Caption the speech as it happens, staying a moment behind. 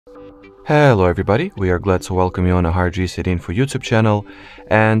Hello everybody, we are glad to welcome you on a HardReset.Info YouTube channel,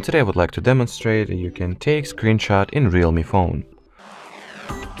 and today I would like to demonstrate that you can take screenshot in Realme phone.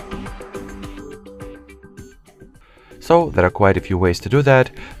 So there are quite a few ways to do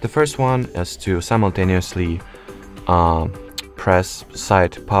that. The first one is to simultaneously press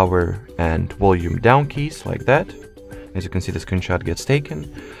side power and volume down keys like that. As you can see, the screenshot gets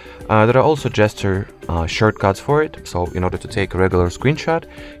taken. There are also gesture shortcuts for it. So in order to take a regular screenshot,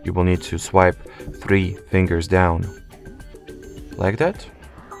 you will need to swipe 3 fingers down like that.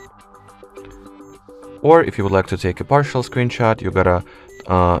 Or if you would like to take a partial screenshot, you gotta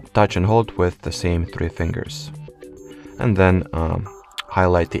touch and hold with the same 3 fingers. And then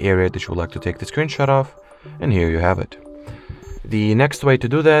highlight the area that you would like to take the screenshot of, and here you have it. The next way to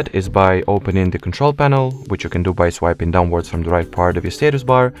do that is by opening the control panel, which you can do by swiping downwards from the right part of your status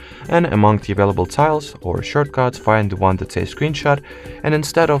bar, and among the available tiles or shortcuts, find the one that says screenshot, and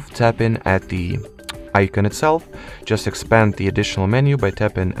instead of tapping at the icon itself, just expand the additional menu by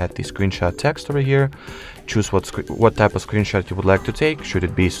tapping at the screenshot text over here. Choose what type of screenshot you would like to take. Should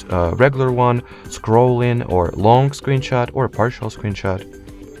it be a regular one, scrolling, or long screenshot, or a partial screenshot?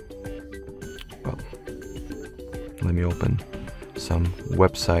 Well, let me open some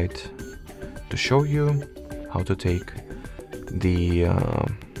website to show you how to take the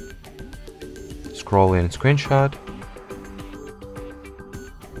scrolling screenshot.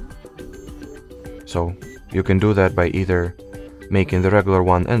 So you can do that by either making the regular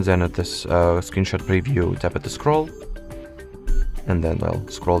one and then at this screenshot preview tap at the scroll, and then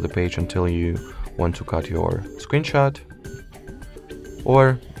scroll the page until you want to cut your screenshot.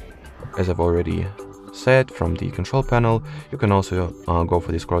 Or, as I've already said, from the control panel, you can also go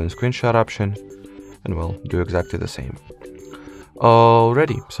for the scrolling screenshot option and do exactly the same.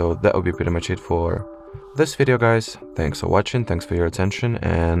 Alrighty, so that would be pretty much it for this video, guys. Thanks for watching, thanks for your attention,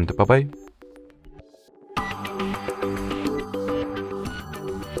 and bye bye.